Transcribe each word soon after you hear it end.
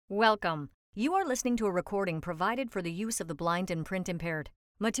Welcome. You are listening to a recording provided for the use of the blind and print impaired.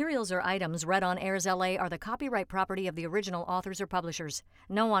 Materials or items read on Airs LA are the copyright property of the original authors or publishers.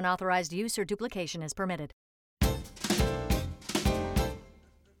 No unauthorized use or duplication is permitted.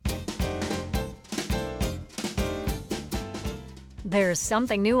 There's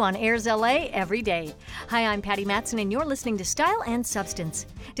something new on Airs LA every day. Hi, I'm Patty Matson, and you're listening to Style and Substance.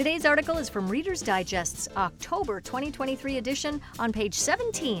 Today's article is from Reader's Digest's October 2023 edition on page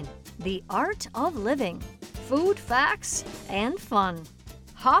 17, The Art of Living. Food, facts, and fun.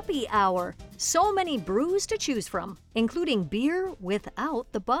 Hoppy Hour. So many brews to choose from, including beer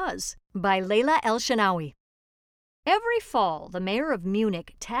without the buzz, by Leila El-Shanawi. Every fall, the mayor of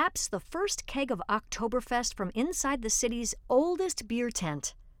Munich taps the first keg of Oktoberfest from inside the city's oldest beer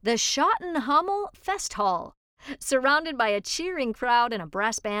tent, the Schottenhummel Festhall. Surrounded by a cheering crowd and a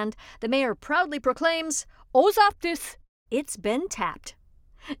brass band, the mayor proudly proclaims, "Os Aptis!" It's been tapped.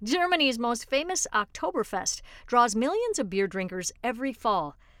 Germany's most famous Oktoberfest draws millions of beer drinkers every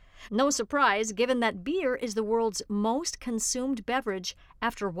fall. No surprise, given that beer is the world's most consumed beverage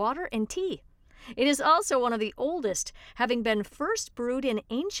after water and tea. It is also one of the oldest, having been first brewed in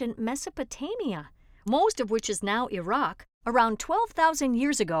ancient Mesopotamia, most of which is now Iraq, around 12,000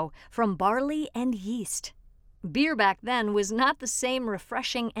 years ago from barley and yeast. Beer back then was not the same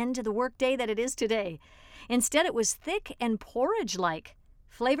refreshing end to the workday that it is today. Instead, it was thick and porridge-like,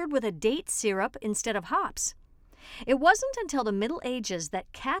 flavored with a date syrup instead of hops. It wasn't until the Middle Ages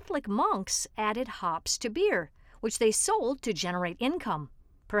that Catholic monks added hops to beer, which they sold to generate income,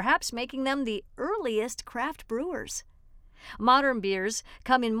 perhaps making them the earliest craft brewers. Modern beers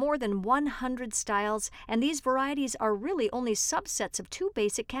come in more than 100 styles, and these varieties are really only subsets of two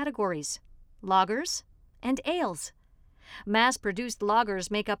basic categories: lagers and ales. Mass-produced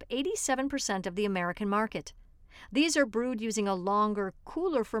lagers make up 87% of the American market. These are brewed using a longer,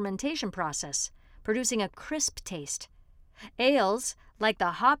 cooler fermentation process, producing a crisp taste. Ales, like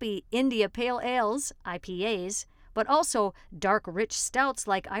the hoppy India Pale Ales, IPAs, but also dark, rich stouts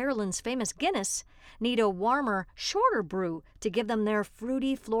like Ireland's famous Guinness, need a warmer, shorter brew to give them their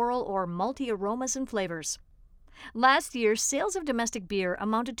fruity, floral, or malty aromas and flavors. Last year, sales of domestic beer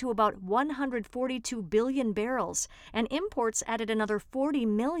amounted to about 142 billion barrels, and imports added another 40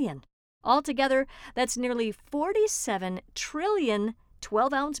 million. Altogether, that's nearly 47 trillion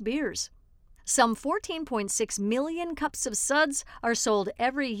 12-ounce beers. Some 14.6 million cups of suds are sold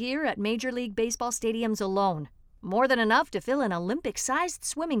every year at Major League Baseball stadiums alone, more than enough to fill an Olympic-sized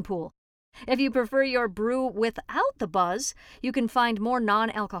swimming pool. If you prefer your brew without the buzz, you can find more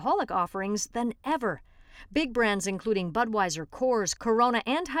non-alcoholic offerings than ever. Big brands including Budweiser, Coors, Corona,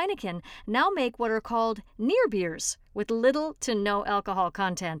 and Heineken now make what are called near beers with little to no alcohol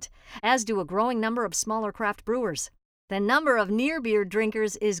content, as do a growing number of smaller craft brewers. The number of near beer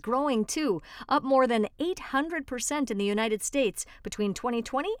drinkers is growing too, up more than 800% in the United States between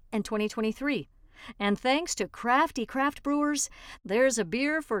 2020 and 2023. And thanks to crafty craft brewers, there's a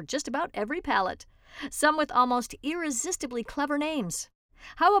beer for just about every palate, some with almost irresistibly clever names.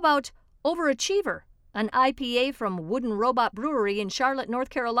 How about Overachiever, an IPA from Wooden Robot Brewery in Charlotte, North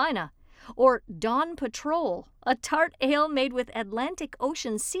Carolina, or Dawn Patrol, a tart ale made with Atlantic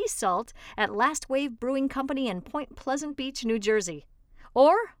Ocean sea salt at Last Wave Brewing Company in Point Pleasant Beach, New Jersey.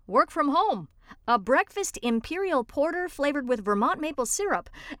 Or Work From Home, a breakfast imperial porter flavored with Vermont maple syrup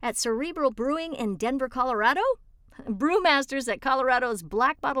at Cerebral Brewing in Denver, Colorado? Brewmasters at Colorado's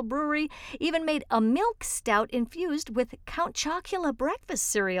Black Bottle Brewery even made a milk stout infused with Count Chocula breakfast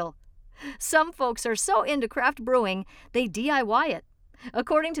cereal. Some folks are so into craft brewing, they DIY it.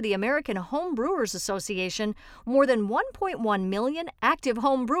 According to the American Home Brewers Association, more than 1.1 million active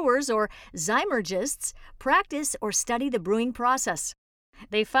home brewers, or Zymergists, practice or study the brewing process.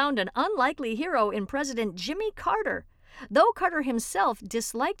 They found an unlikely hero in President Jimmy Carter. Though Carter himself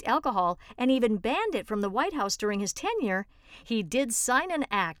disliked alcohol and even banned it from the White House during his tenure, he did sign an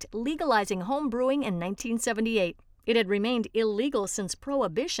act legalizing home brewing in 1978. It had remained illegal since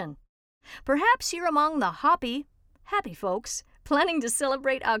Prohibition. Perhaps you're among the happy folks planning to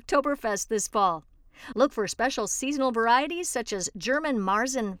celebrate Oktoberfest this fall. Look for special seasonal varieties such as German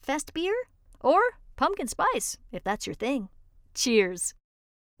Marzen Festbier or pumpkin spice, if that's your thing. Cheers!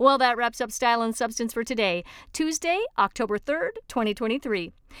 Well, that wraps up Style and Substance for today, Tuesday, October 3rd,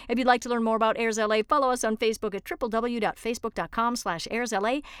 2023. If you'd like to learn more about Airs LA, follow us on Facebook at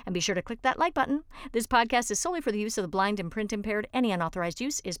www.facebook.com/AirsLA, and be sure to click that like button. This podcast is solely for the use of the blind and print impaired. Any unauthorized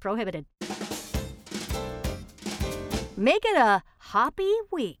use is prohibited. Make it a hoppy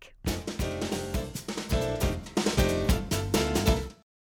week.